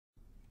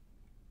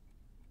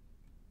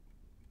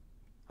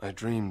I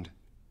dreamed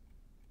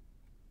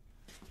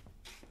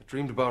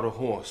about a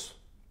horse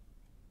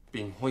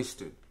being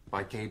hoisted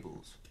by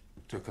cables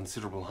to a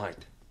considerable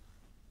height.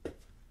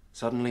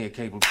 Suddenly, a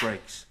cable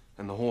breaks,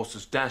 and the horse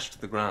is dashed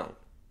to the ground.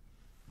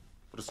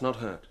 But it's not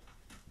hurt.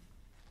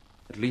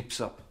 It leaps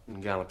up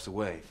and gallops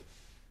away,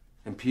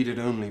 impeded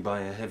only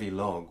by a heavy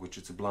log which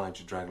it's obliged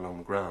to drag along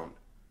the ground.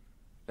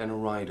 Then a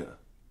rider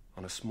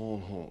on a small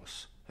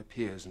horse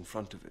appears in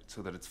front of it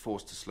so that it's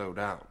forced to slow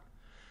down,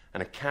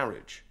 and a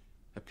carriage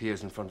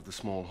appears in front of the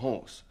small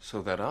horse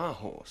so that our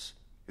horse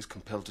is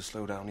compelled to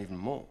slow down even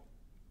more.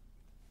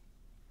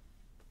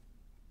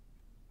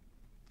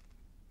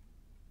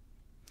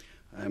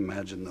 I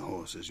imagine the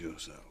horse is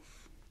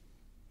yourself.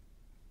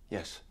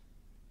 Yes.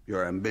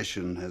 Your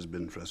ambition has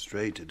been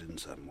frustrated in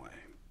some way.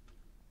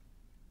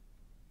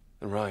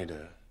 The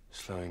rider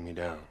slowing me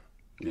down.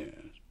 Yes.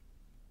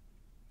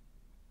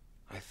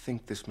 I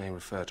think this may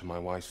refer to my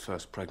wife's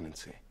first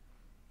pregnancy.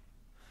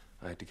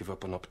 I had to give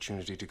up an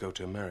opportunity to go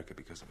to America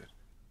because of it.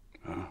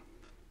 Ah.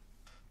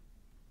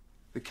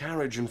 The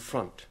carriage in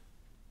front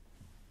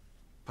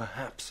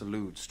perhaps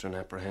alludes to an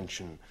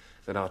apprehension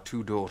that our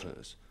 2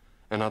 daughters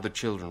and other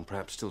children,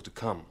 perhaps still to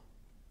come,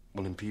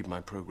 will impede my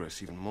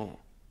progress even more.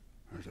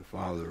 As a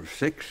father of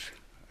 6,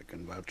 I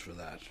can vouch for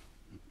that.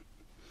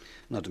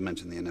 Not to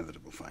mention the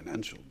inevitable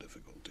financial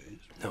difficulties.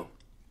 No.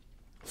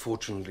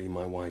 Fortunately,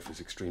 my wife is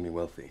extremely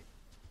wealthy.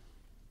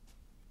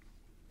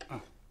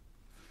 Oh.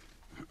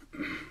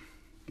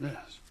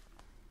 Yes.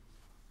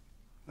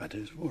 That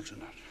is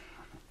fortunate.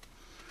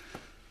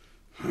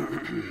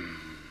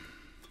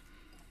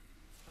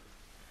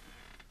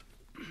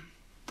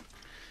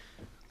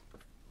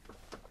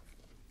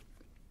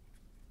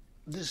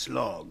 This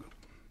log.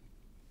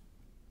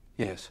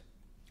 Yes.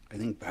 I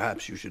think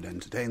perhaps you should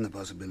entertain the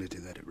possibility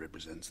that it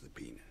represents the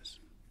penis.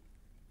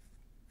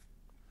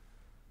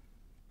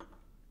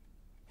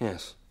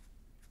 Yes.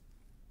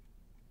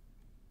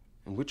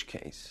 In which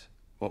case,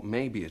 what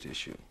may be at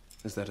issue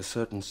is that a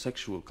certain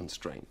sexual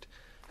constraint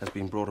has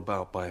been brought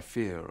about by a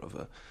fear of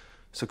a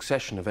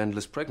succession of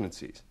endless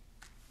pregnancies.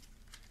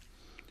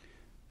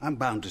 I'm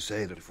bound to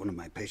say that if one of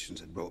my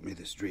patients had brought me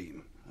this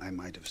dream, I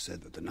might have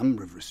said that the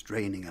number of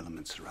restraining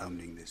elements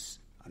surrounding this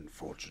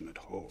unfortunate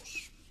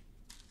horse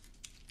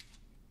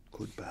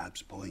could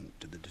perhaps point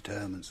to the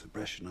determined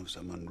suppression of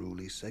some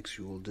unruly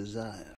sexual desire.